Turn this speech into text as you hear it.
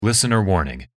Listener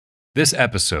warning. This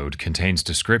episode contains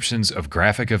descriptions of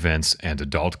graphic events and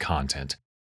adult content.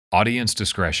 Audience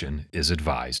discretion is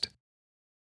advised.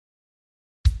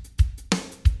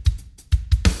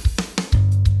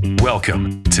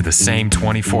 Welcome to the Same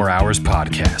 24 Hours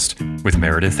podcast with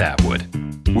Meredith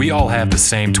Atwood. We all have the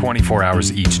same 24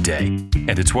 hours each day,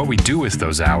 and it's what we do with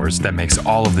those hours that makes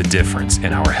all of the difference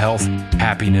in our health,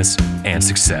 happiness, and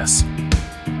success.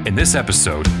 In this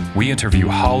episode, we interview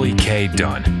Holly K.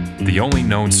 Dunn, the only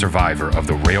known survivor of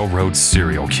the railroad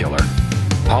serial killer.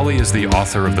 Holly is the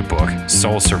author of the book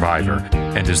Soul Survivor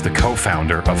and is the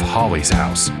co-founder of Holly's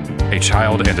House, a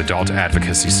child and adult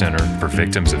advocacy center for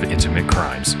victims of intimate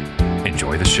crimes.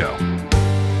 Enjoy the show.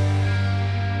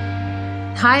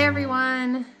 Hi,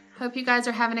 everyone. Hope you guys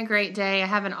are having a great day. I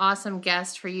have an awesome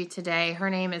guest for you today.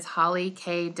 Her name is Holly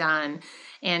K. Dunn,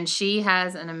 and she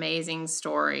has an amazing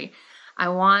story. I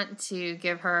want to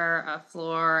give her a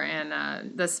floor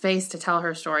and the space to tell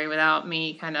her story without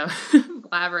me kind of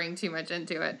blabbering too much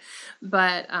into it.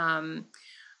 But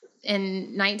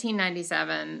in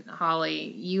 1997,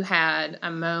 Holly, you had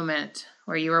a moment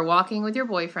where you were walking with your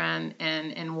boyfriend,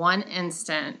 and in one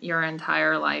instant, your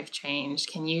entire life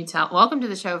changed. Can you tell? Welcome to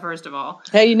the show, first of all.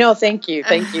 Hey, thank you.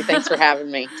 Thanks for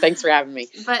having me.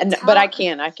 But I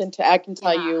can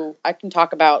tell you, I can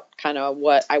talk about kind of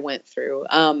what I went through.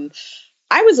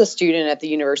 I was a student at the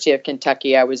University of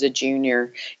Kentucky. I was a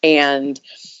junior, and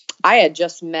I had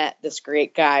just met this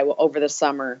great guy over the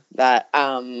summer that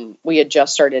we had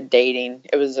just started dating.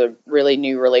 It was a really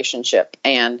new relationship,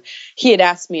 and he had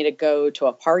asked me to go to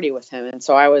a party with him. And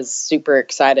so I was super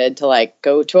excited to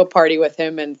go to a party with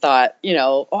him and thought,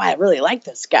 I really like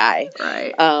this guy.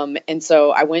 Right. And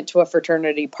so I went to a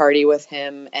fraternity party with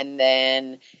him, and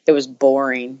then it was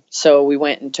boring. So we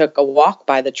went and took a walk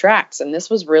by the tracks, and this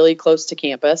was really close to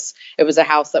campus. It was a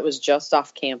house that was just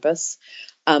off campus.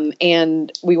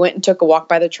 And we went and took a walk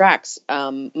by the tracks.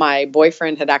 My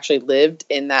boyfriend had actually lived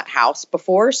in that house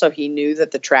before, so he knew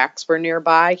that the tracks were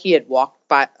nearby. He had walked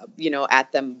by,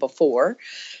 at them before.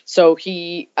 So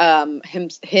he,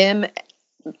 him,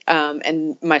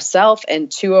 and myself and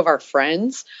two of our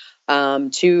friends,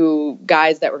 two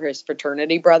guys that were his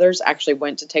fraternity brothers, actually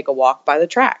went to take a walk by the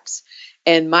tracks.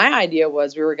 And my idea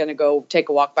was we were going to go take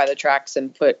a walk by the tracks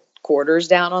and put quarters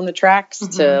down on the tracks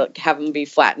to have them be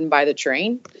flattened by the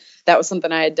train. That was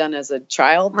something I had done as a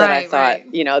child that I thought,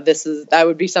 that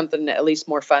would be something at least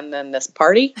more fun than this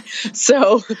party.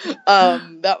 So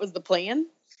that was the plan.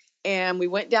 And we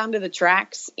went down to the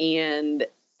tracks, and,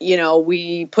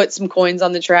 we put some coins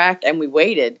on the track and we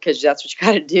waited, because that's what you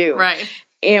got to do. Right.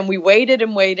 And we waited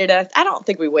and waited. I don't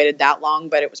think we waited that long,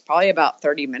 but it was probably about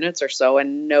 30 minutes or so,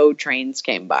 and no trains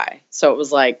came by. So it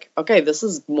was like, okay, this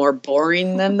is more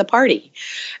boring than the party.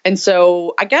 And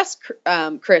so I guess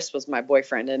Chris was my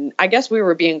boyfriend, and I guess we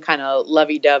were being kind of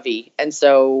lovey-dovey. And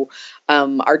so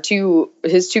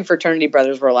his two fraternity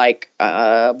brothers were like,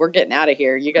 we're getting out of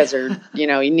here. You guys are,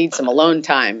 you need some alone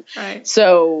time. Right.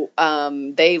 So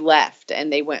they left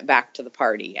and they went back to the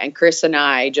party, and Chris and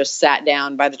I just sat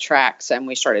down by the tracks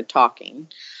and we started talking.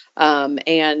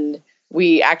 And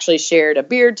we actually shared a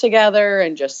beer together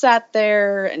and just sat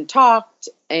there and talked,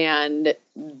 and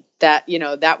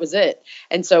that was it.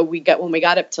 And so when we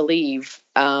got up to leave,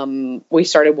 we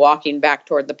started walking back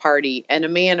toward the party, and a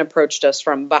man approached us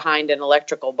from behind an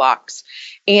electrical box.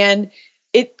 And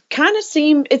it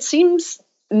seems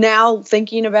now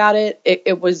thinking about it,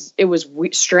 it was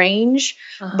strange,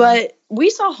 but we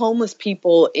saw homeless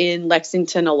people in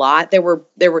Lexington a lot. There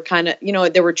were kind of,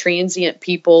 there were transient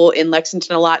people in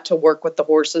Lexington a lot to work with the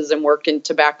horses and work in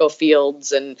tobacco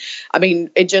fields. And I mean,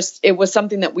 it was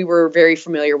something that we were very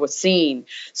familiar with seeing.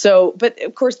 So, but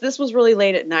of course this was really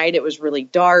late at night. It was really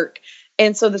dark.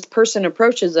 And so this person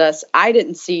approaches us. I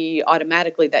didn't see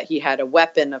automatically that he had a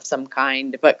weapon of some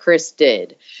kind, but Chris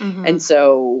did. Mm-hmm. And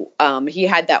so he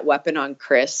had that weapon on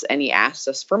Chris, and he asked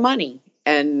us for money.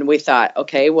 And we thought,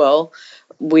 okay, well,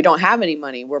 we don't have any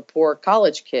money. We're poor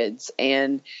college kids.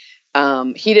 And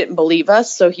he didn't believe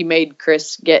us. So he made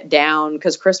Chris get down,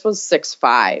 because Chris was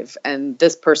 6'5", and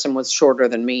this person was shorter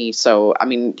than me. So, I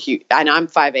mean, and I'm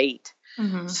 5'8".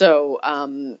 Mm-hmm.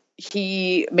 So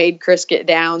he made Chris get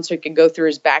down so he could go through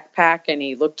his backpack, and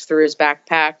he looked through his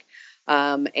backpack,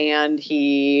 and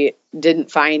he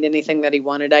didn't find anything that he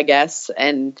wanted, I guess.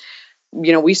 And,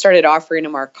 we started offering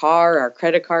him our car, our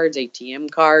credit cards,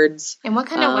 ATM cards. And what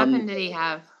kind of weapon did he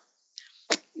have?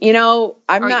 He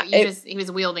was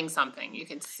wielding something you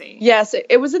could see. Yes,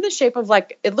 it was in the shape of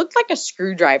it looked like a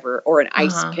screwdriver or an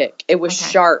ice pick. It was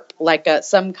sharp, like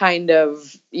some kind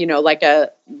of, like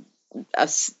a a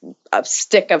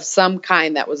stick of some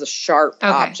kind that was a sharp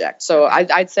object. So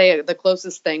I'd say the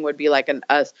closest thing would be like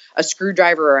a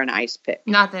screwdriver or an ice pick.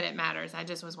 Not that it matters. I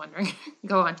just was wondering.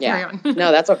 Go on. Carry on.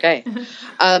 No, that's okay.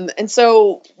 And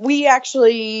so we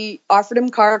actually offered him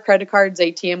credit cards,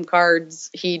 ATM cards.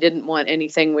 He didn't want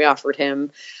anything we offered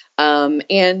him.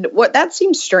 And that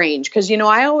seems strange because,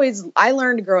 I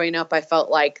learned growing up, I felt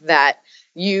like that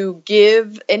you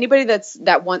give anybody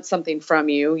that wants something from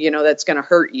you, that's going to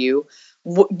hurt you,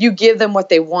 you give them what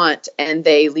they want and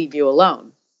they leave you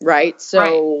alone. Right.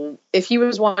 So if he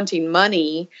was wanting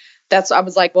money, I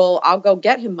was like, well, I'll go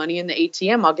get him money in the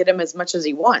ATM. I'll get him as much as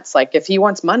he wants. Like if he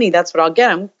wants money, that's what I'll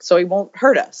get him. So he won't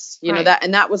hurt us,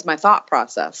 that was my thought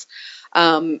process.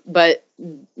 But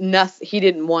he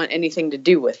didn't want anything to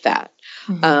do with that.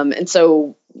 Mm-hmm. And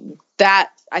so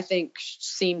that I think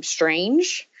seemed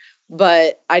strange,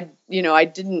 but I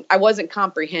wasn't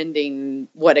comprehending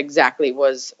what exactly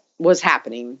was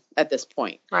happening at this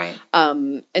point. Right.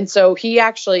 And so he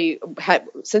actually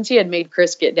since he had made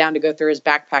Chris get down to go through his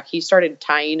backpack, he started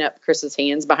tying up Chris's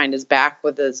hands behind his back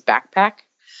with his backpack.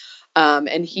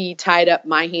 And he tied up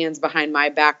my hands behind my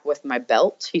back with my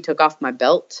belt. He took off my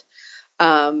belt.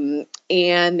 And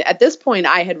at this point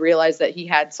I had realized that he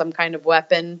had some kind of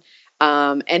weapon.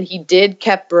 And he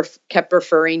kept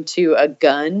referring to a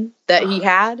gun that he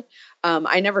had.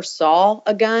 I never saw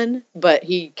a gun, but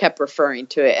he kept referring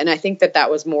to it. And I think that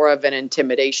was more of an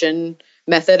intimidation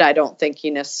method. I don't think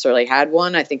he necessarily had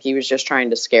one. I think he was just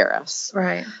trying to scare us.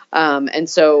 Right. And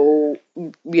so,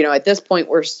 at this point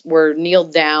we're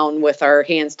kneeled down with our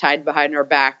hands tied behind our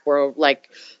back. We're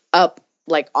up,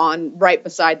 on right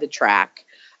beside the track.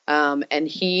 And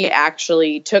he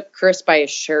actually took Chris by his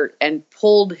shirt and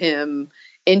pulled him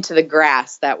into the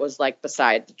grass that was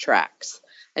beside the tracks.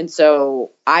 And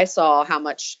so I saw how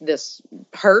much this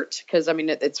hurt because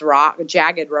it's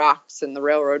jagged rocks in the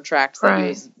railroad tracks that he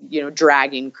was,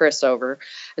 dragging Chris over.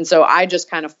 And so I just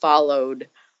kind of followed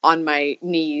on my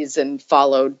knees and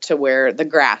followed to where the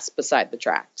grass beside the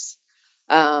tracks.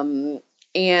 And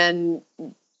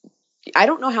I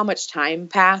don't know how much time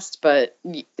passed, but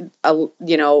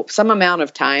some amount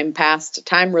of time passed.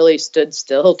 Time really stood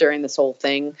still during this whole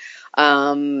thing.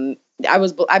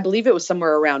 I believe it was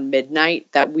somewhere around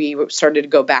midnight that we started to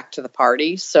go back to the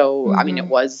party. So, mm-hmm. It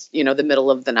was, the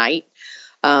middle of the night.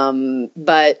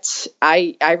 But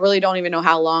I really don't even know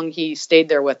how long he stayed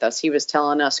there with us. He was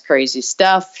telling us crazy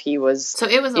stuff. So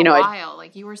it was a while,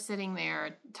 you were sitting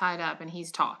there tied up and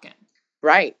he's talking.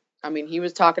 Right. He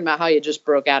was talking about how he just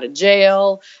broke out of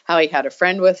jail, how he had a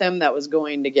friend with him that was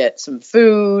going to get some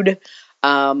food.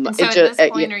 And so at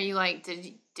this point, are you like,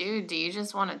 dude, do you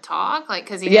just want to talk?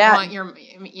 Because he didn't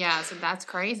want so that's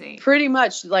crazy. Pretty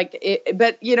much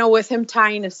but with him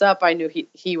tying us up, I knew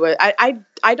he was,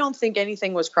 I don't think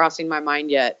anything was crossing my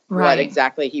mind yet, what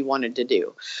exactly he wanted to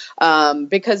do.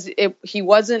 Because he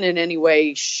wasn't in any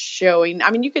way showing,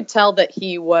 you could tell that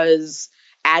he was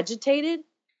agitated,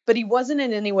 but he wasn't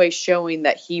in any way showing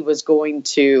that he was going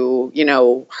to,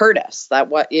 hurt us.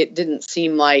 It didn't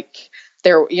seem like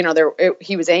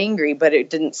he was angry, but it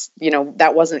didn't,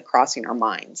 that wasn't crossing our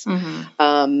minds.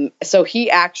 Mm-hmm. So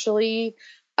he actually,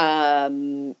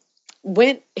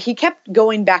 he kept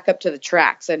going back up to the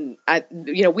tracks and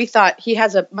we thought he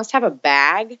must have a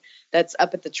bag that's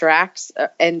up at the tracks.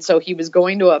 And so he was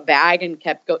going to a bag and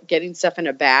kept getting stuff in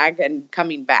a bag and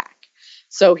coming back.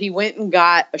 So he went and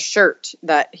got a shirt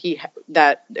that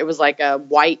it was like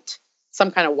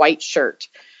some kind of white shirt,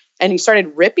 and he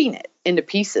started ripping it into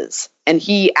pieces. And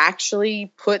he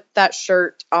actually put that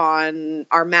shirt on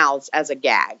our mouths as a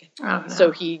gag. Oh, no.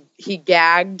 So he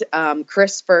gagged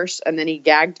Chris first, and then he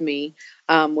gagged me.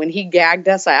 When he gagged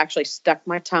us, I actually stuck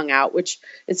my tongue out, which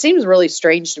it seems really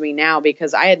strange to me now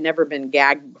because I had never been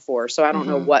gagged before. So I don't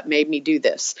know what made me do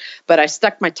this, but I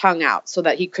stuck my tongue out so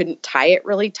that he couldn't tie it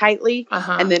really tightly.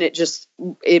 And then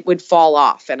it would fall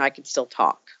off and I could still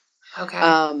talk.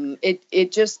 Okay.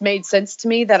 It just made sense to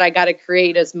me that I got to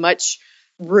create as much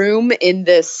room in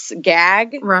this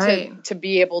gag to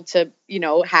be able to,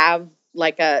 have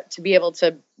to be able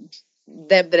to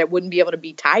that it wouldn't be able to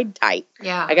be tied tight.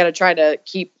 Yeah. I got to try to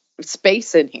keep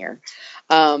space in here.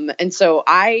 And so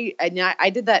I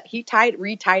did that. He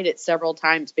retied it several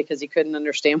times because he couldn't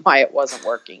understand why it wasn't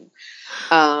working.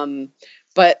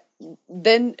 But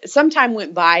then some time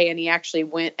went by and he actually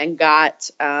went and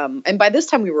got, and by this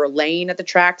time we were laying at the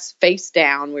tracks face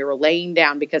down. We were laying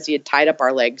down because he had tied up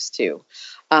our legs too.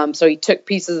 So he took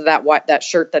pieces of that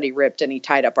shirt that he ripped and he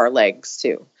tied up our legs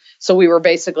too. So we were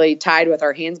basically tied with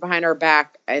our hands behind our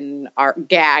back and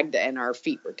gagged and our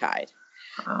feet were tied.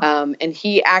 Oh. And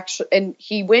he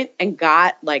went and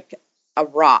got a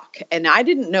rock, and I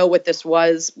didn't know what this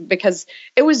was because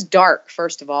it was dark.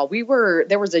 First of all,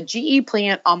 there was a GE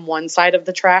plant on one side of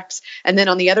the tracks, and then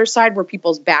on the other side were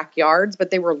people's backyards, but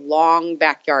they were long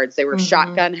backyards. They were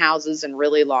shotgun houses and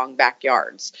really long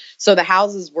backyards. So the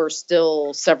houses were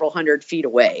still several hundred feet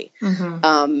away.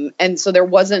 And so there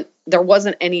wasn't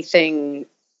anything,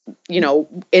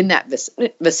 in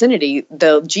that vicinity.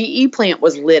 The GE plant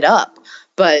was lit up,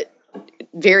 but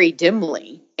very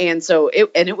dimly. And so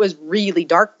it was really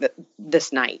dark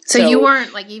this night. So you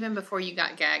weren't, like, even before you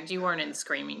got gagged, you weren't in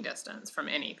screaming distance from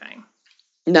anything.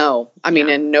 No, I mean,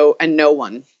 and no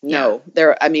one, no,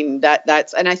 there, I mean,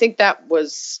 that's, and I think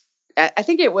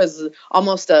it was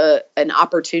almost an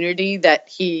opportunity that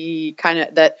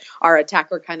that our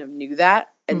attacker kind of knew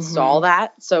that and saw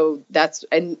that. So that's,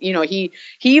 and he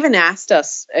even asked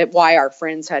us why our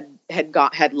friends had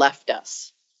left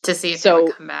us to see if they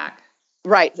would come back.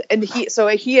 Right. And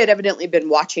he had evidently been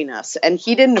watching us, and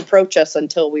he didn't approach us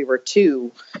until we were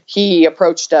 2. He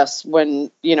approached us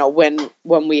when he approached us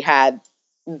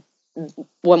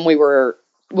when we were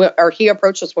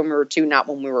 2, not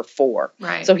when we were 4.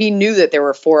 Right. So he knew that there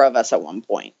were 4 of us at one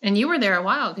point. And you were there a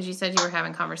while because you said you were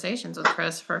having conversations with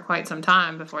Chris for quite some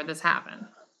time before this happened.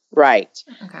 Right.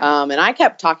 Okay. And I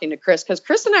kept talking to Chris because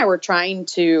Chris and I were trying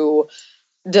to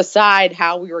decide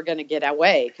how we were going to get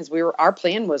away, because our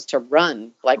plan was to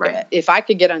run. Like, if I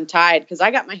could get untied, because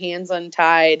I got my hands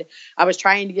untied, I was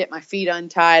trying to get my feet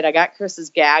untied, I got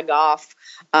Chris's gag off,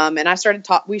 and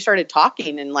we started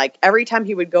talking, and like every time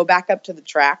he would go back up to the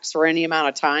tracks for any amount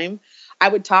of time, I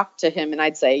would talk to him and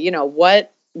I'd say,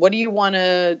 what do you want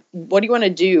to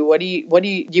do? What do you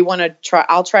want to try?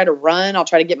 I'll try to run. I'll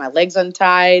try to get my legs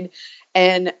untied.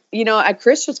 And,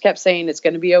 Chris just kept saying, it's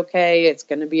going to be okay. It's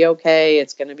going to be okay.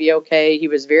 It's going to be okay. He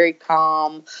was very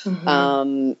calm.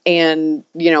 And,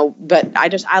 but I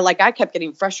kept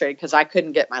getting frustrated because I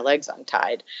couldn't get my legs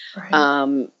untied.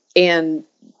 Right. And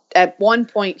at one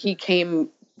point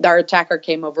our attacker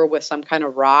came over with some kind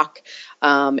of rock.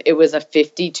 It was a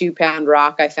 52-pound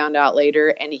rock, I found out later,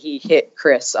 and he hit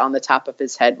Chris on the top of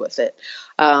his head with it.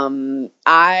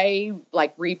 I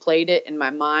replayed it in my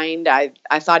mind. I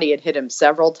thought he had hit him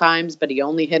several times, but he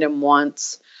only hit him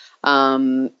once.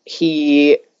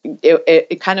 It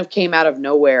kind of came out of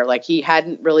nowhere. Like, he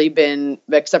hadn't really been,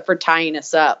 except for tying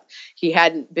us up, he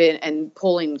hadn't been, and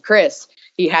pulling Chris,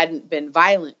 he hadn't been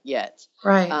violent yet.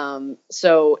 Right.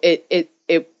 So it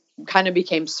kind of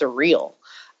became surreal.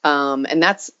 And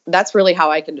that's really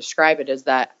how I can describe it, is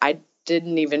that I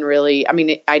didn't even really,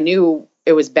 I knew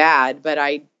it was bad, but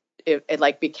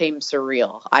it became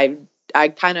surreal. I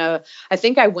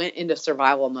think I went into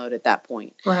survival mode at that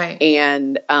point. Right.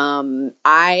 And,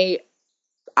 I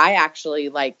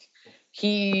actually,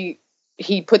 he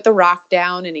put the rock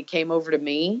down and he came over to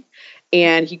me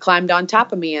and he climbed on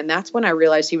top of me. And that's when I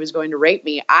realized he was going to rape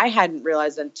me. I hadn't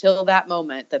realized until that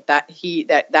moment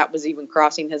that was even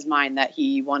crossing his mind, that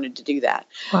he wanted to do that.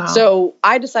 Wow. So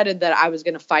I decided that I was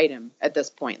going to fight him at this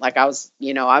point. Like, I was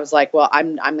like, well,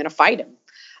 I'm going to fight him.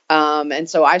 And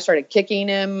so I started kicking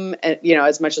him,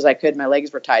 as much as I could. My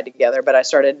legs were tied together, but I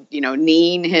started,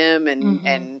 kneeing him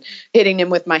and hitting him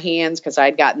with my hands, because I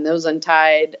had gotten those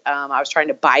untied. I was trying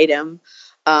to bite him.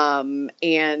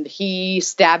 And he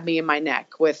stabbed me in my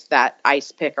neck with that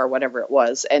ice pick or whatever it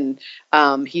was. And,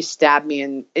 he stabbed me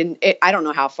and I don't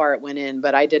know how far it went in,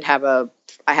 but I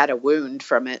had a wound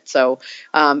from it. So,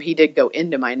 he did go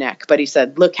into my neck, but he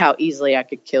said, "Look how easily I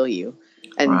could kill you."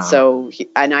 And wow. So,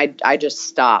 I just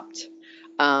stopped.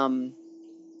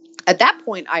 At that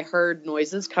point, I heard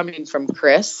noises coming from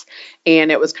Chris,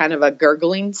 and it was kind of a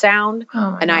gurgling sound.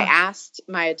 Oh and gosh. I asked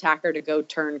my attacker to go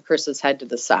turn Chris's head to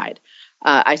the side.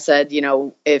 I said,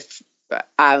 if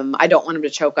I don't want him to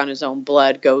choke on his own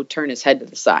blood, go turn his head to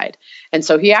the side. And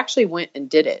so he actually went and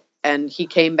did it. And he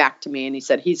came back to me and he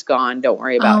said, "He's gone. Don't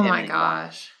worry about him." Oh my anymore.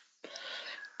 gosh.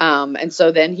 And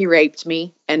so then he raped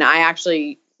me, and I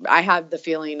had the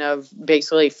feeling of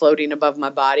basically floating above my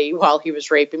body while he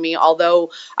was raping me.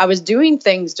 Although I was doing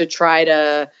things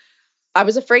I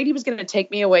was afraid he was going to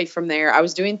take me away from there. I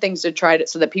was doing things to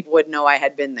so that people would know I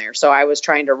had been there. So I was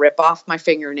trying to rip off my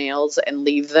fingernails and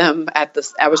leave them I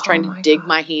was trying to dig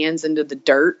my hands into the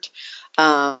dirt.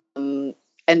 I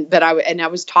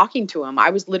was talking to him.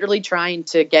 I was literally trying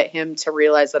to get him to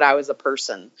realize that I was a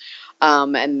person.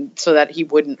 And so that he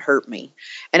wouldn't hurt me.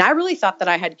 And I really thought that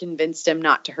I had convinced him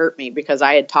not to hurt me, because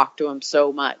I had talked to him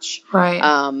so much.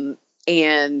 Right.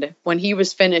 And when he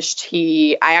was finished,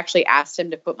 I actually asked him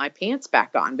to put my pants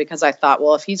back on, because I thought,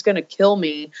 well, if he's going to kill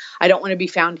me, I don't want to be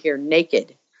found here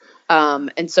naked.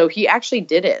 And so he actually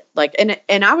did it. Like,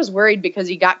 and I was worried because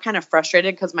he got kind of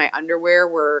frustrated because my underwear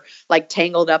were like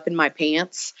tangled up in my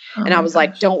pants. Oh And I my was gosh.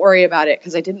 like, don't worry about it.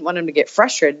 Cause I didn't want him to get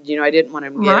frustrated. You know, I didn't want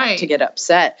him to get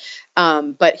upset.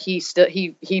 But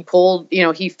he pulled, you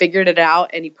know, he figured it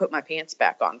out and he put my pants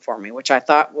back on for me, which I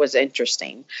thought was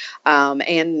interesting.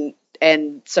 And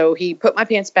so he put my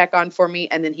pants back on for me.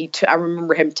 And then I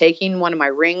remember him taking one of my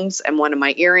rings and one of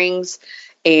my earrings.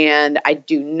 And I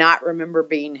do not remember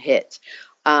being hit.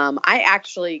 I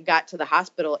actually got to the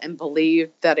hospital and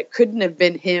believed that it couldn't have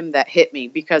been him that hit me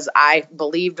because I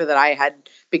believed that I had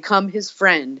become his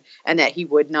friend and that he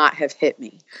would not have hit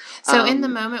me. So in the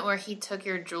moment where he took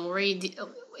your jewelry,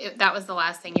 that was the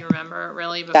last thing you remember,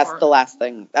 really? Before? That's the last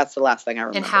thing I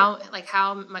remember. And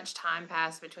how much time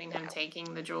passed between him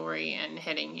taking the jewelry and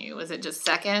hitting you? Was it just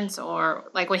seconds, or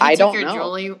like when he took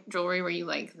your jewelry, were you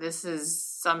like, this is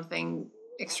something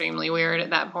extremely weird at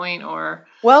that point? Or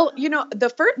well, you know,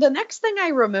 the next thing I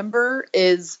remember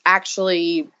is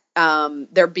actually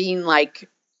there being like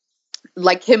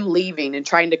him leaving and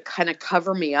trying to kind of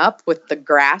cover me up with the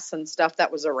grass and stuff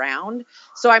that was around.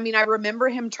 So I mean, I remember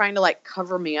him trying to like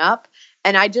cover me up,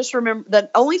 and I just remember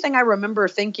the only thing I remember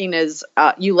thinking is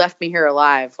you left me here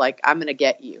alive, like I'm gonna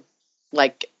get you,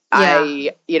 like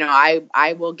I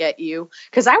will get you,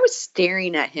 because I was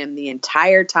staring at him the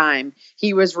entire time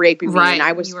he was raping me, and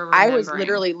I was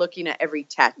literally looking at every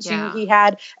tattoo he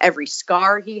had, every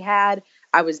scar he had.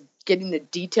 I was getting the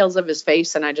details of his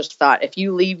face, and I just thought, if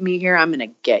you leave me here, I'm gonna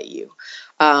get you.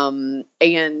 I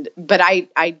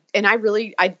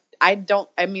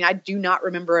do not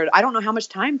remember it. I don't know how much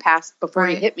time passed before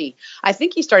he hit me. I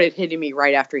think he started hitting me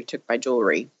right after he took my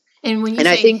jewelry. And when you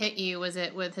say hit you, was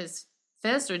it with his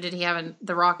fist, or did he have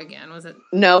the rock again? Was it?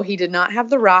 No, he did not have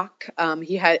the rock.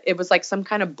 It was like some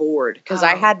kind of board, because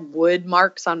I had wood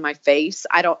marks on my face.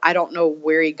 I don't know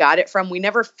where he got it from. We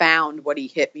never found what he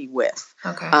hit me with.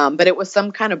 Okay. But it was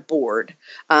some kind of board.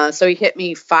 So he hit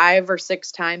me 5 or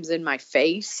 6 times in my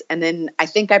face. And then I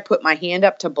think I put my hand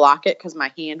up to block it because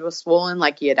my hand was swollen,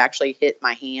 like he had actually hit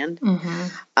my hand. Mm-hmm.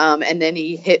 And then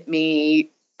he hit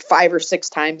me 5 or 6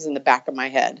 times in the back of my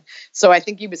head. So I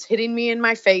think he was hitting me in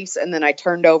my face, and then I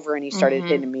turned over and he started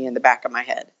hitting me in the back of my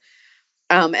head.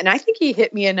 And I think he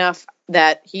hit me enough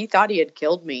that he thought he had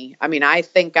killed me. I mean, I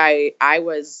think I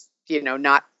was,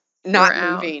 not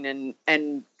moving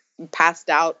and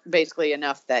passed out basically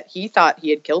enough that he thought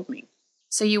he had killed me.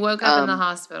 So you woke up in the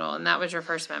hospital, and that was your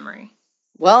first memory?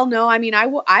 Well, no, I mean,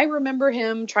 I remember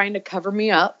him trying to cover me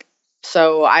up.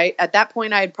 So at that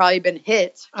point I had probably been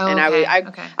hit, and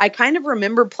I kind of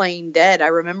remember playing dead. I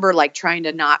remember like trying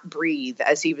to not breathe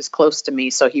as he was close to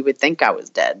me, so he would think I was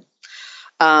dead.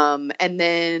 And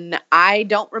then I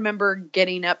don't remember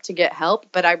getting up to get help,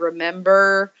 but I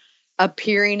remember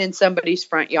appearing in somebody's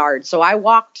front yard. So I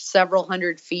walked several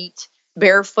hundred feet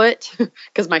barefoot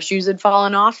because my shoes had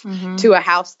fallen off to a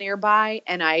house nearby,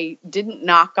 and I didn't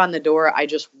knock on the door. I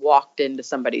just walked into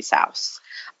somebody's house.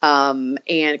 And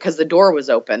because the door was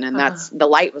open, and the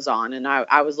light was on, and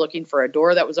I was looking for a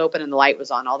door that was open and the light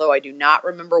was on. Although I do not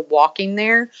remember walking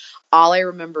there, all I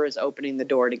remember is opening the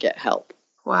door to get help.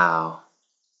 Wow.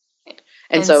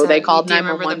 And so they called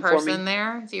 911 for me. Do you remember the person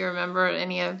there? Do you remember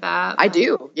any of that? I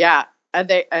do. Yeah. And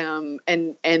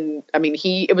I mean,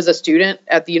 it was a student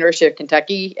at the University of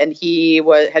Kentucky, and he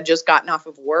had just gotten off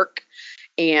of work.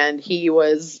 And he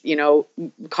was, he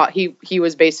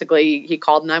was basically, he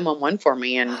called 911 for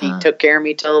me, and he took care of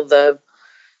me till the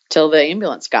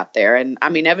ambulance got there. And I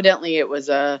mean, evidently it was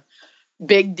a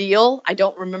big deal. I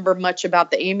don't remember much about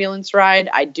the ambulance ride.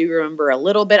 I do remember a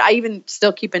little bit. I even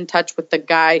still keep in touch with the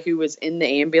guy who was in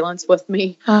the ambulance with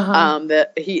me. The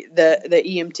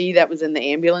EMT that was in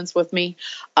the ambulance with me.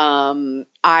 I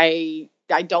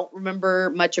don't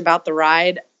remember much about the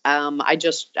ride. I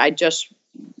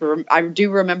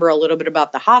do remember a little bit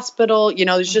about the hospital.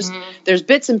 There's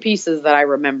bits and pieces that I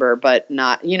remember, but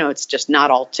not, it's just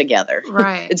not all together.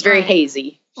 Right. It's very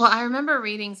hazy. Well, I remember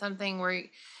reading something where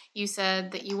you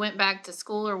said that you went back to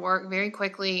school or work very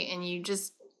quickly, and you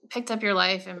just picked up your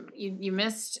life, and you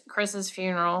missed Chris's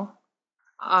funeral,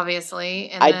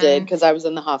 obviously. And I did, because I was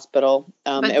in the hospital.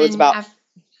 It was about.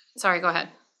 Sorry, go ahead.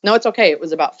 No, it's okay. It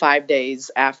was about 5 days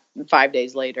 5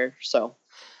 days later. So.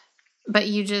 But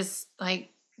you just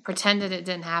pretended it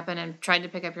didn't happen and tried to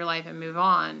pick up your life and move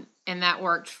on. And that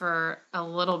worked for a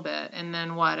little bit. And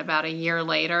then about a year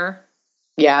later?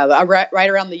 Yeah, right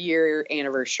around the year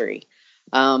anniversary.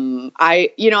 I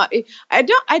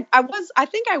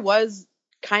think I was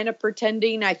kind of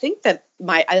pretending. I think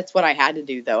that's what I had to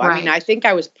do though. Right. I mean, I think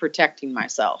I was protecting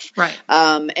myself. Right.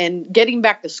 And getting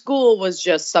back to school was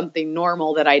just something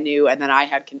normal that I knew and that I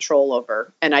had control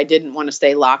over. And I didn't want to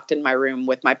stay locked in my room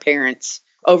with my parents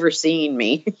overseeing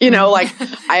me, like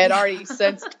I had already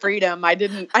sensed freedom. I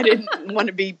didn't want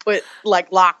to be put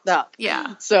like locked up.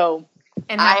 Yeah. So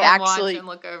and have them watch and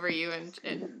look over you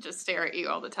and just stare at you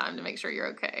all the time to make sure you're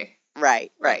okay.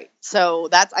 Right. So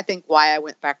that's, I think, why I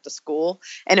went back to school.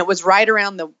 And it was right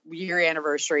around the year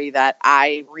anniversary that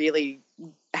I really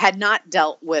had not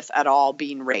dealt with at all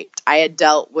being raped. I had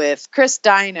dealt with Chris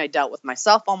dying. I dealt with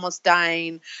myself almost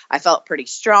dying. I felt pretty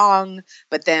strong,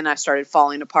 but then I started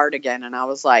falling apart again. And I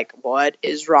was like, what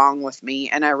is wrong with me?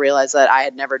 And I realized that I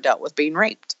had never dealt with being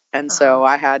raped. And so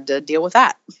I had to deal with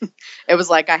that. It was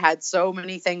like I had so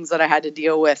many things that I had to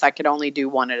deal with. I could only do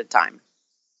one at a time.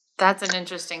 That's an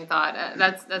interesting thought.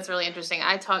 That's really interesting.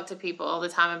 I talk to people all the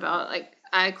time about, like,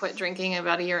 I quit drinking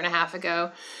about 1.5 years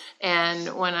ago.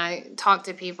 And when I talk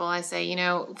to people, I say,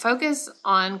 focus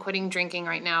on quitting drinking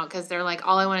right now. Because they're like,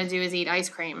 all I want to do is eat ice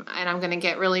cream. And I'm going to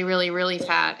get really, really, really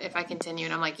fat if I continue.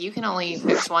 And I'm like, you can only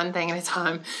fix one thing at a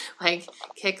time. Like,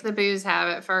 kick the booze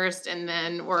habit first and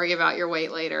then worry about your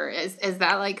weight later. Is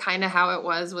that like kind of how it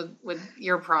was with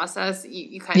your process?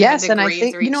 You kind of yes, had to and I breathe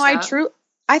think, through each step?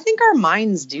 I think our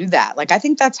minds do that. Like, I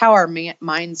think that's how our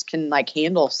minds can like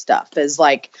handle stuff is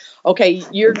like, okay,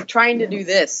 you're trying to do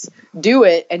this, do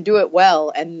it and do it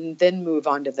well, and then move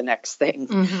on to the next thing.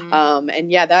 Mm-hmm. And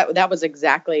yeah, that was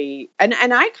exactly, and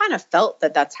I kind of felt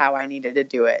that that's how I needed to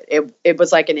do it. It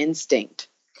was like an instinct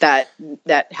that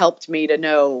helped me to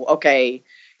know, okay,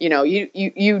 you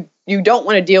don't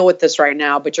want to deal with this right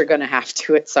now, but you're going to have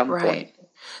to at some point.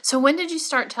 So when did you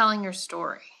start telling your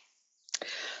story?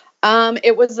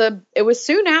 It was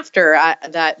soon after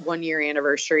that 1 year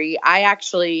anniversary. I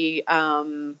actually,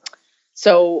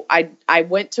 so I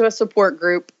went to a support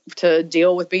group to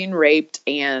deal with being raped,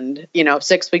 and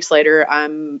 6 weeks later,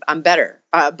 I'm better.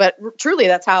 But truly,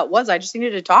 that's how it was. I just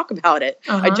needed to talk about it.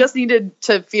 I just needed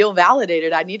to feel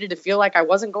validated. I needed to feel like I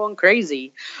wasn't going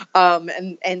crazy.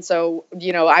 And so,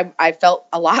 I felt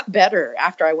a lot better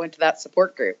after I went to that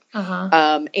support group.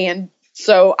 And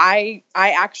so I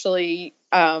actually,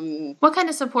 what kind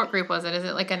of support group was it? Is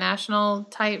it like a national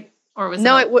type, or was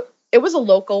it was a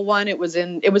local one. It was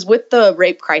with the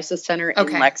Rape Crisis Center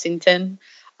in Lexington.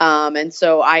 And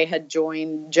so I had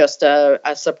joined just a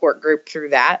support group through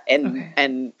that.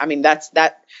 And I mean, that's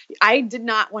that. I did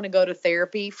not want to go to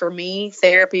therapy. For me,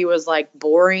 therapy was like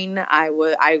boring.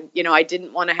 I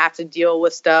didn't want to have to deal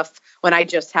with stuff when I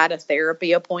just had a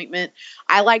therapy appointment.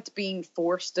 I liked being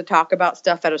forced to talk about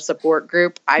stuff at a support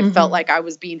group. I felt like I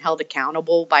was being held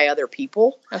accountable by other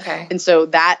people. Okay. And so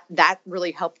that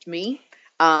really helped me.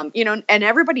 And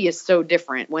everybody is so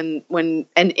different and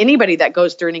anybody that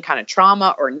goes through any kind of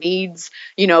trauma or needs,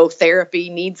 therapy,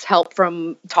 needs help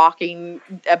from talking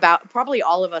about, probably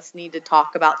all of us need to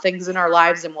talk about things in our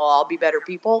lives and we'll all be better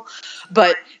people.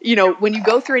 But, when you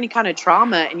go through any kind of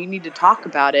trauma and you need to talk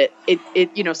about it,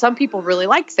 some people really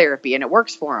like therapy and it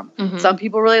works for them. Some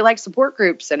people really like support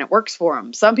groups and it works for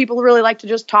them. Some people really like to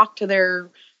just talk to their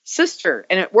sister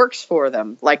and it works for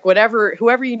them, like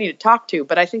whoever you need to talk to.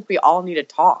 But I think we all need to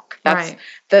talk.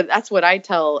 That's what I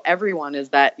tell everyone, is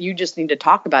that you just need to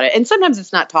talk about it. And sometimes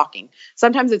it's not talking,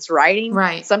 sometimes it's writing,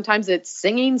 sometimes it's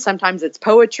singing, sometimes it's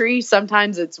poetry,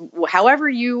 sometimes it's however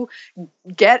you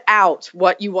get out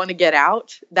what you want to get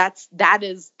out. That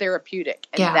is therapeutic,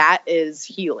 and that is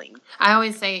healing. I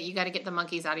always say you got to get the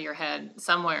monkeys out of your head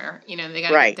somewhere. They got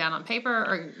to get down on paper,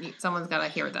 or someone's got to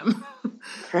hear them.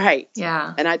 Right.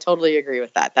 Yeah. And I totally agree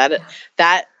with that.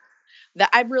 That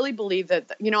I really believe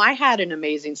that, I had an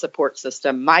amazing support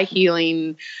system. My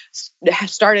healing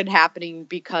started happening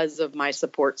because of my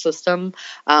support system.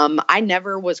 I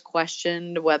never was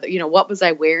questioned whether, what was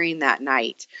I wearing that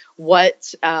night? Why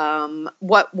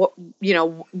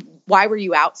were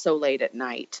you out so late at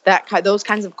night? Those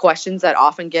kinds of questions that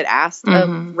often get asked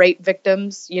of rape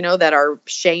victims, that are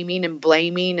shaming and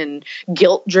blaming and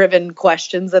guilt-driven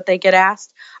questions that they get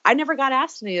asked. I never got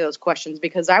asked any of those questions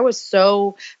because I was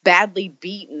so badly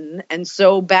beaten and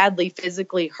so badly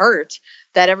physically hurt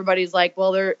that everybody's like,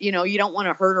 well, you don't want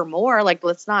to hurt her more. Like,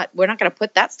 we're not going to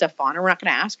put that stuff on her. We're not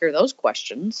going to ask her those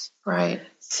questions. Right.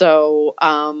 So,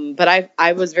 but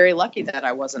I was very lucky that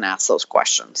I wasn't asked those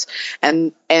questions.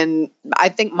 And I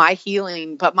think my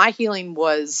healing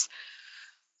was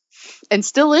and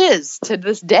still is to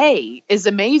this day, is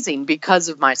amazing because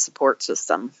of my support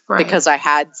system. Right. Because I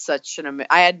had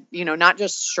I had, not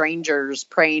just strangers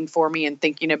praying for me and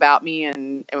thinking about me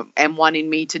and wanting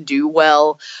me to do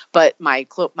well, but my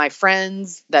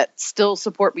friends that still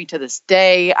support me to this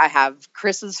day. I have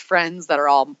Chris's friends that are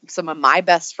all some of my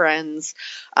best friends,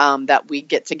 that we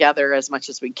get together as much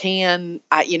as we can.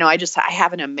 I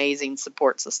have an amazing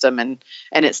support system, and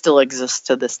it still exists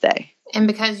to this day. And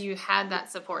because you had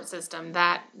that support system,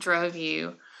 that drove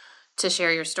you to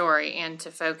share your story and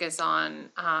to focus on,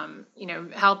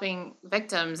 helping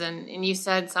victims. And you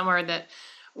said somewhere that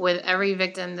with every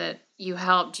victim that you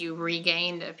helped, you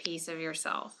regained a piece of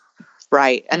yourself.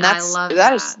 Right. And I love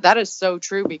that is so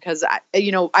true, because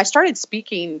I started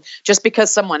speaking just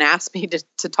because someone asked me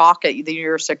to talk at the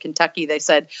University of Kentucky. They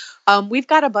said, we've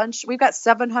got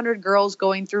 700 girls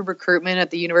going through recruitment at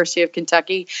the University of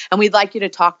Kentucky, and we'd like you to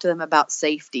talk to them about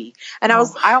safety. And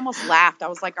I almost laughed. I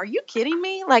was like, are you kidding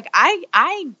me? Like,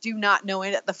 I do not know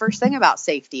the first thing about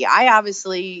safety. I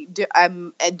obviously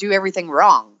do everything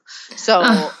wrong. So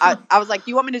I was like,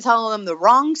 you want me to tell them the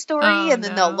wrong story and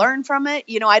then they'll learn from it?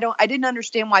 I didn't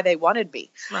understand why they wanted me.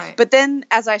 Right. But then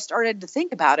as I started to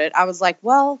think about it, I was like,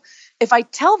 well, if I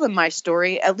tell them my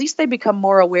story, at least they become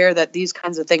more aware that these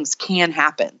kinds of things can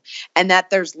happen and that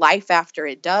there's life after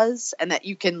it does and that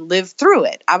you can live through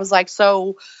it. I was like,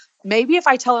 so maybe if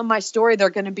I tell them my story, they're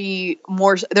going to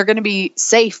be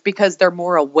safe because they're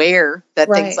more aware that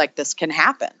things like this can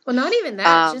happen. Well, not even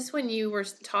that, just when you were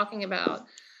talking about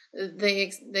the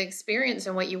experience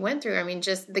and what you went through. I mean,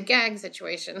 just the gag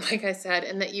situation, like I said,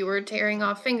 and that you were tearing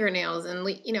off fingernails, and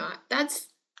that's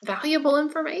valuable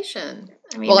information.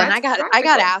 I mean, well, and I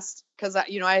got asked because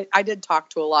I did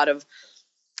talk to a lot of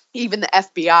even the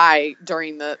FBI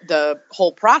during the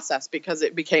whole process because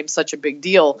it became such a big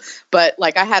deal. But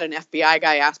like, I had an FBI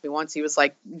guy ask me once. He was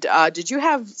like, "Did you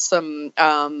have some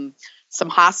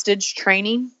hostage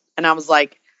training?" And I was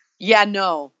like, yeah,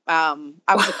 no, I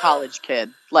was a college kid.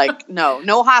 Like,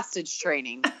 no hostage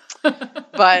training.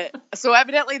 But so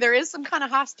evidently there is some kind of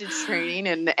hostage training,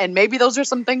 and maybe those are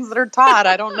some things that are taught.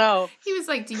 I don't know. He was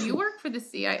like, do you work for the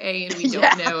CIA and we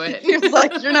don't know it? He was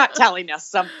like, you're not telling us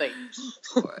something.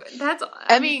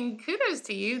 I mean, kudos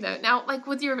to you though. Now, like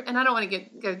with and I don't want to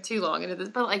go too long into this,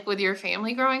 but like with your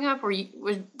family growing up,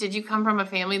 did you come from a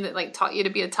family that like taught you to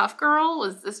be a tough girl?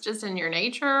 Was this just in your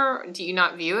nature? Do you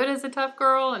not view it as a tough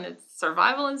girl and it's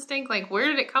survival instinct? Like, where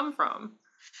did it come from?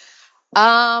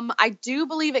 I do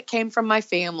believe it came from my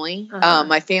family.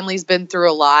 My family's been through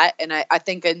a lot, and I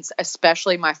think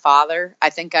especially my father, I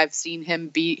think I've seen him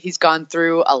he's gone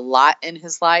through a lot in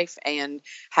his life and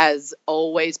has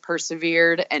always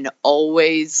persevered and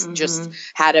always just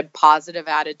had a positive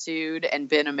attitude and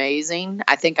been amazing.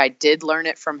 I think I did learn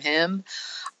it from him.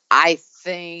 I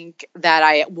think that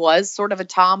I was sort of a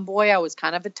tomboy. I was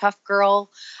kind of a tough girl.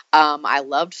 I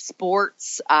loved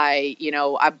sports. I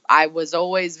was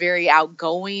always very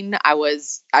outgoing. I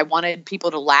wanted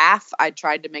people to laugh. I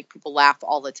tried to make people laugh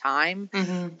all the time.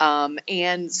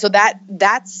 And so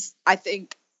that's, I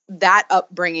think that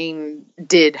upbringing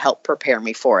did help prepare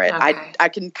me for it. Okay. I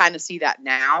can kind of see that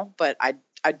now, but I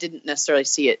didn't necessarily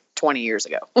see it 20 years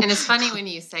ago. And it's funny when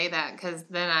you say that, because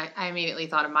then I immediately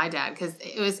thought of my dad, because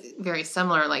it was very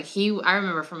similar. Like I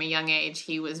remember from a young age,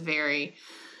 he was very,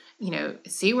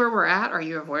 see where we're at. Are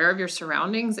you aware of your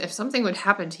surroundings? If something would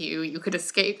happen to you, you could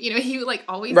escape. He like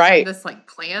always had this like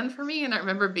plan for me. And I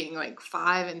remember being like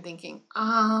 5 and thinking,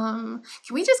 can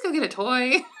we just go get a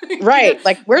toy? Right.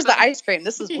 Like, where's the ice cream?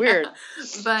 This is weird.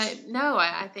 But no,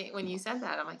 I think when you said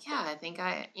that, I'm like, yeah, I think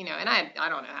and I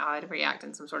don't know how I'd react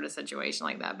in some sort of situation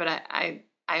like that, but I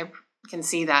can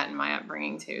see that in my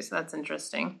upbringing too. So that's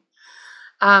interesting.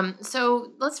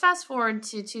 So let's fast forward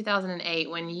to 2008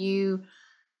 when you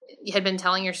had been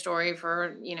telling your story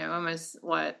for, almost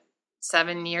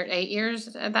 8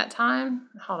 years at that time?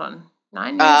 Hold on.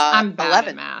 9 years? I'm bad 11.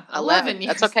 at math. 11 years.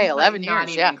 That's okay. 11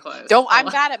 years. Yeah. Close. I'm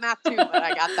bad at math too, but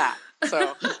I got that.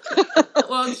 So,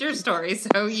 well, it's your story,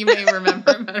 so you may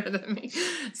remember better than me.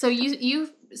 So you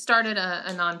started a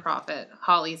nonprofit,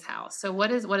 Holly's House. So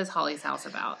what is Holly's House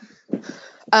about?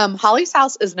 Holly's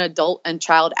House is an adult and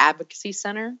child advocacy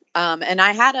center. And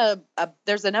I had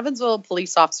there's an Evansville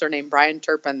police officer named Brian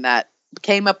Turpin that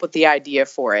came up with the idea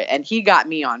for it, and he got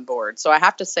me on board. So I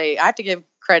have to give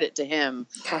credit to him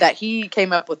that he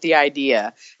came up with the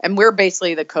idea, and we're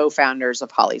basically the co-founders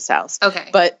of Holly's House. Okay.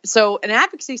 But so an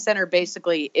advocacy center,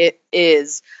 basically it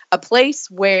is a place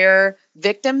where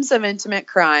victims of intimate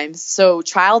crimes, so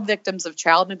child victims of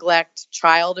child neglect,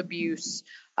 child abuse,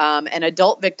 and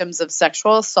adult victims of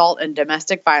sexual assault and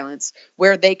domestic violence,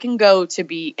 where they can go to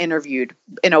be interviewed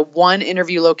in a in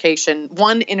a location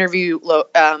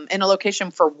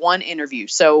for one interview.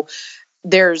 So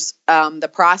there's the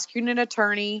prosecuting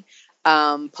attorney,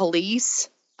 police,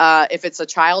 if it's a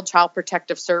child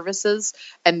protective services,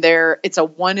 and it's a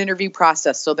one interview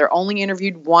process. So they're only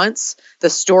interviewed once.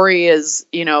 The story is,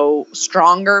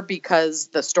 stronger because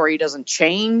the story doesn't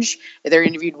change. They're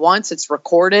interviewed once, it's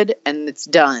recorded, and it's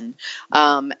done.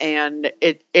 And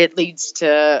it leads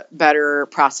to better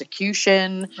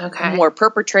prosecution. Okay. More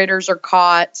perpetrators are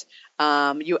caught.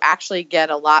 You actually get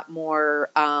a lot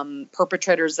more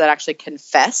perpetrators that actually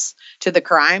confess to the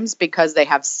crimes because they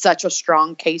have such a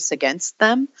strong case against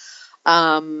them.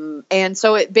 And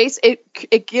so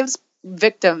it gives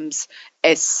victims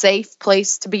a safe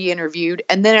place to be interviewed.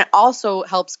 And then it also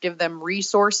helps give them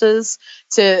resources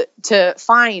to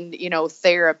find,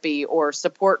 therapy or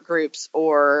support groups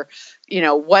or,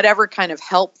 whatever kind of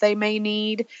help they may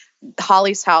need.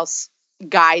 Holly's House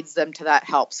guides them to that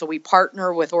help. So we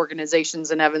partner with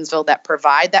organizations in Evansville that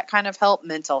provide that kind of help,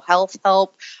 mental health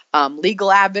help,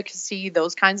 legal advocacy,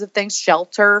 those kinds of things,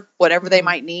 shelter, whatever they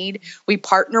might need. We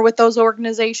partner with those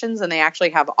organizations, and they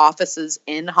actually have offices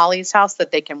in Holly's House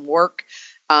that they can work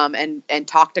and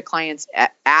talk to clients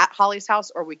at Holly's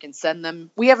House, or we can send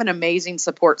them. We have an amazing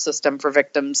support system for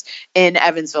victims in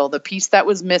Evansville. The piece that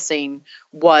was missing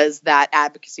was that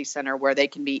advocacy center where they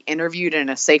can be interviewed in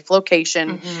a safe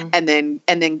location and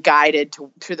then guided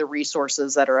to the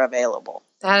resources that are available.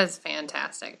 That is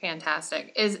fantastic.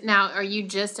 Fantastic. Are you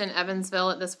just in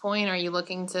Evansville at this point? Are you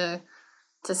looking to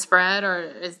spread, or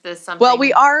is this something? Well,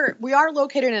 we are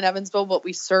located in Evansville, but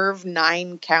we serve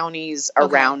 9 counties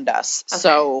around us. Okay.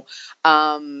 So,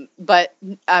 but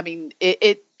I mean,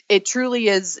 it truly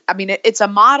is. I mean, it's a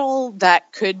model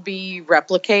that could be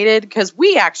replicated because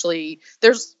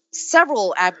there's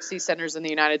several advocacy centers in the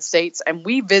United States, and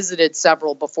we visited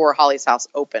several before Holly's House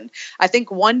opened. I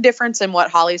think one difference in what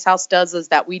Holly's House does is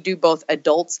that we do both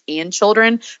adults and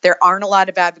children. There aren't a lot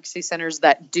of advocacy centers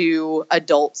that do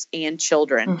adults and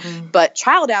children, but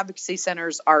child advocacy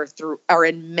centers are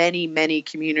in many, many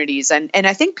communities. And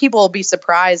I think people will be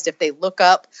surprised if they look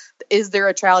up, is there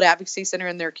a child advocacy center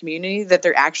in their community, that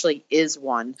there actually is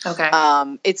one. Okay.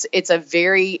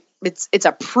 It's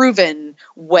a proven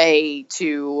way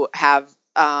to have,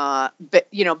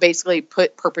 basically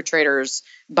put perpetrators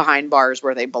behind bars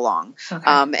where they belong,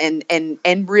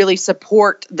 and really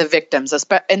support the victims,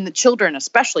 and the children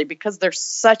especially, because they're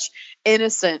such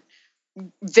innocent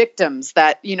victims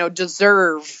that,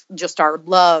 deserve just our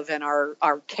love and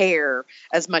our care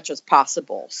as much as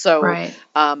possible. So,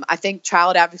 I think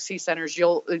child advocacy centers,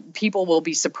 people will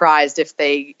be surprised if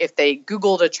they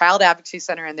Googled a child advocacy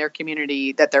center in their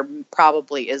community that there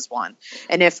probably is one.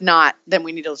 And if not, then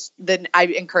then I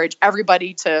encourage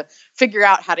everybody to figure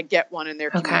out how to get one in their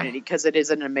community, because it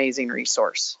is an amazing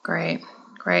resource. Great.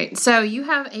 So you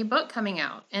have a book coming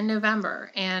out in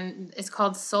November, and it's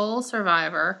called Soul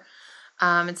Survivor.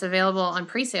 It's available on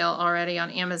pre-sale already on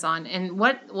Amazon. And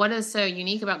what is so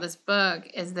unique about this book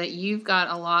is that you've got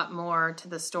a lot more to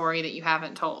the story that you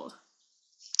haven't told.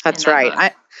 That's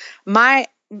right.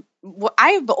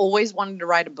 I've always wanted to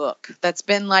write a book. That's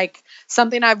been like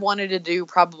something I've wanted to do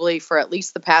probably for at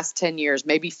least the past 10 years,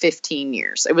 maybe 15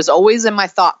 years. It was always in my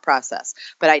thought process,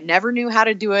 but I never knew how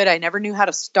to do it. I never knew how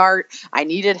to start. I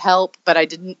needed help, but I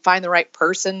didn't find the right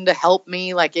person to help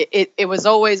me. Like it was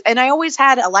always, and I always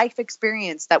had a life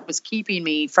experience that was keeping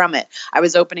me from it. I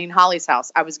was opening Holly's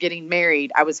House. I was getting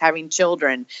married. I was having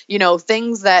children,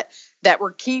 things that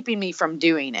were keeping me from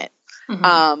doing it.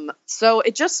 So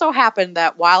it just so happened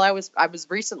that while I was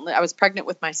pregnant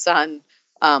with my son,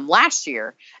 last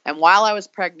year. And while I was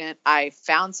pregnant, I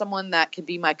found someone that could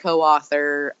be my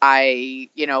co-author. We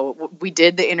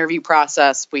did the interview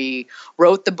process, we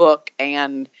wrote the book,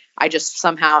 and I just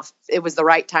somehow, it was the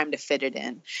right time to fit it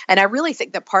in. And I really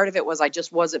think that part of it was I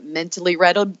just wasn't mentally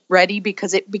ready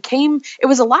because it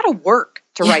was a lot of work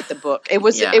to write the book. It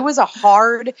was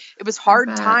hard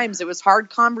times. It was hard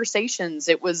conversations.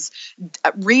 It was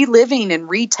reliving and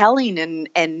retelling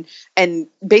and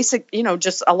basic,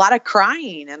 just a lot of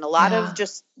crying and a lot of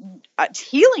just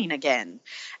healing again.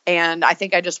 And I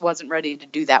think I just wasn't ready to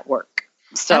do that work.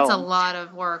 So that's a lot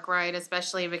of work, right?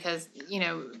 Especially because,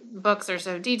 books are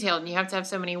so detailed and you have to have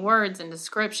so many words and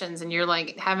descriptions, and you're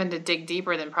like having to dig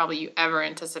deeper than probably you ever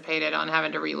anticipated on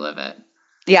having to relive it.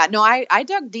 Yeah, no, I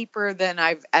dug deeper than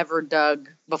I've ever dug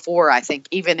before, I think,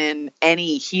 even in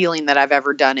any healing that I've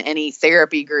ever done, any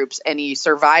therapy groups, any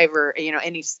survivor,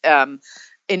 any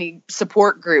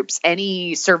support groups,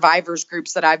 any survivors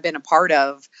groups that I've been a part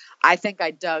of. I think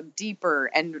I dug deeper,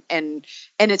 and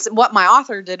it's what my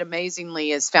author did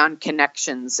amazingly is found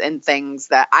connections and things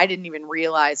that I didn't even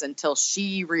realize until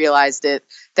she realized it,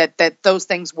 that those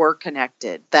things were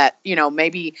connected. That,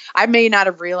 maybe I may not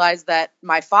have realized that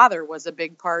my father was a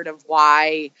big part of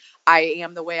why I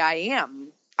am the way I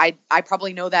am. I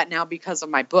probably know that now because of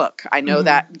my book. I know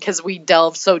that because we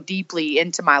delve so deeply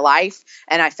into my life,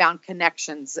 and I found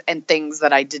connections and things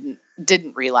that I didn't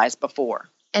realize before.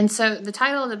 And so the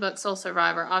title of the book, Soul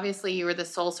Survivor, obviously you were the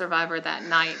sole survivor that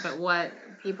night, but what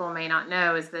people may not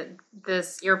know is that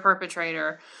your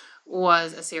perpetrator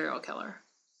was a serial killer.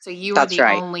 So you were the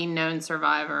only known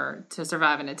survivor to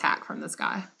survive an attack from this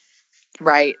guy.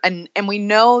 Right. And we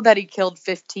know that he killed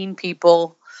 15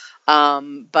 people.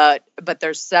 But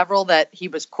there's several that he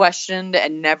was questioned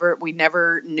and we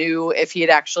never knew if he had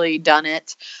actually done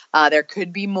it. There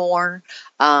could be more.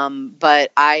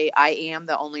 But I am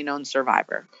the only known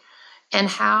survivor. And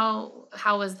how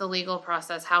was the legal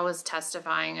process? How was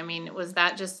testifying? I mean, was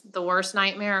that just the worst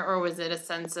nightmare, or was it a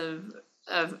sense of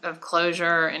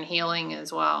closure and healing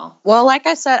as well? Well, like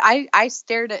I said, I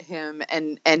stared at him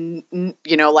and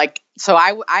so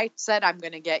I said, I'm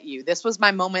going to get you. This was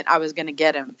my moment. I was going to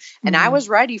get him, and I was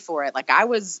ready for it. Like I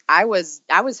was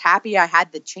happy I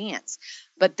had the chance.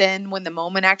 But then when the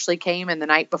moment actually came, and the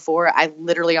night before, I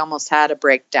literally almost had a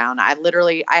breakdown. I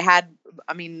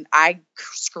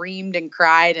screamed and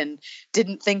cried and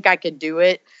didn't think I could do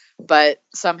it, but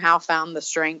somehow found the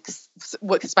strength,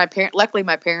 because luckily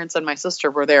my parents and my sister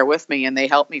were there with me, and they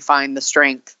helped me find the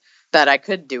strength that I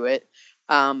could do it.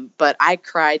 But I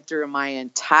cried through my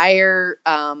entire,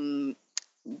 through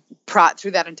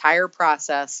that entire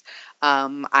process.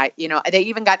 They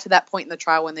even got to that point in the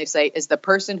trial when they say, is the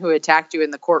person who attacked you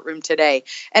in the courtroom today?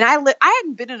 And I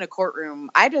hadn't been in a courtroom.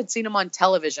 I had seen them on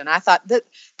television. I thought that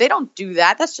they don't do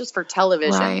that. That's just for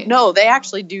television. Right. No, they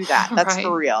actually do that. That's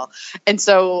for real. And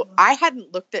so I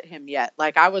hadn't looked at him yet.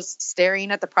 Like I was staring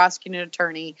at the prosecuting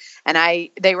attorney, and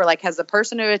they were like, has the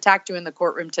person who attacked you in the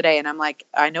courtroom today? And I'm like,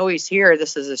 I know he's here.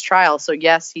 This is his trial. So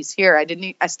yes, he's here.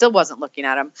 I still wasn't looking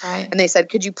at him. Right. And they said,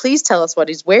 could you please tell us what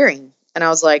he's wearing? And I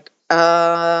was like,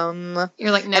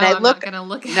 you're like, no, I'm not going to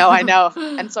look at him. No, I know.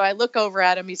 And so I look over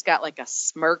at him. He's got like a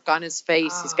smirk on his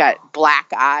face. He's got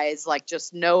black eyes, like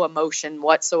just no emotion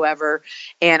whatsoever.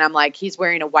 And I'm like, he's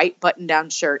wearing a white button down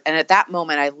shirt. And at that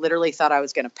moment, I literally thought I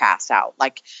was going to pass out.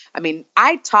 Like, I mean,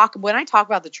 when I talk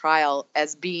about the trial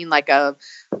as being like a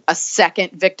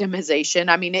second victimization,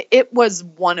 I mean, it was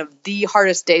one of the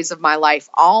hardest days of my life,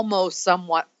 almost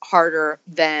somewhat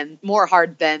more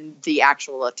hard than the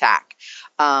actual attack.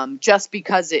 Just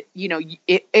because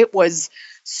it was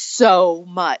so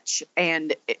much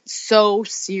and so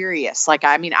serious. Like,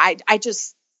 I mean, I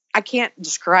can't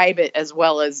describe it as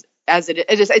well as it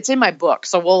is. It's in my book.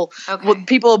 So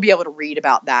people will be able to read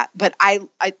about that. But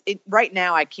right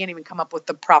now I can't even come up with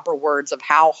the proper words of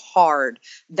how hard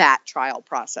that trial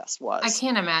process was. I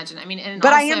can't imagine. I mean,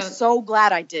 I am so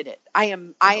glad I did it. I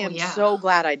am so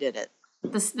glad I did it.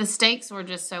 The stakes were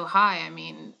just so high. I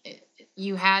mean,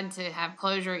 you had to have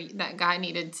closure. That guy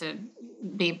needed to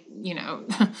be,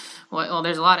 well,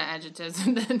 there's a lot of adjectives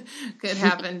that could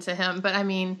happen to him. But I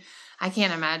mean, I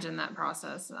can't imagine that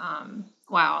process.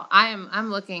 Wow. I'm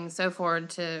looking so forward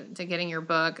to getting your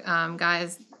book.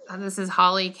 Guys, this is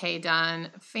Holly K. Dunn.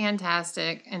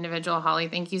 Fantastic individual, Holly.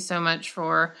 Thank you so much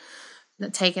for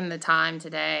taking the time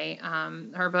today.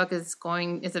 Her book is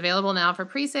available now for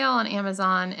pre-sale on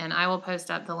Amazon, and I will post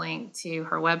up the link to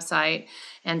her website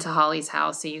and to Holly's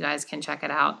house so you guys can check it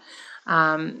out.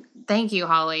 Thank you,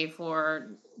 Holly,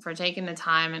 for taking the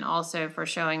time, and also for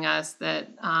showing us that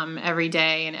every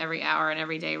day and every hour and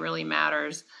every day really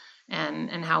matters,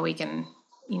 and how we can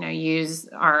use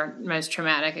our most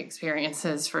traumatic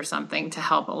experiences for something to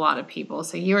help a lot of people.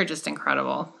 So you are just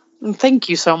incredible. Thank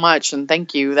you so much. And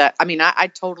thank you I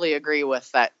totally agree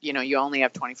with that. You only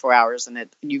have 24 hours and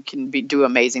you can do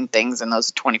amazing things in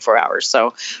those 24 hours.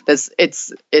 So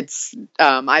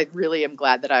I really am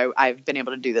glad that I've been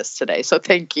able to do this today. So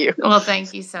thank you. Well,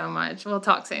 thank you so much. We'll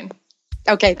talk soon.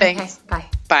 Okay. Thanks. Okay, bye.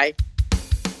 Bye.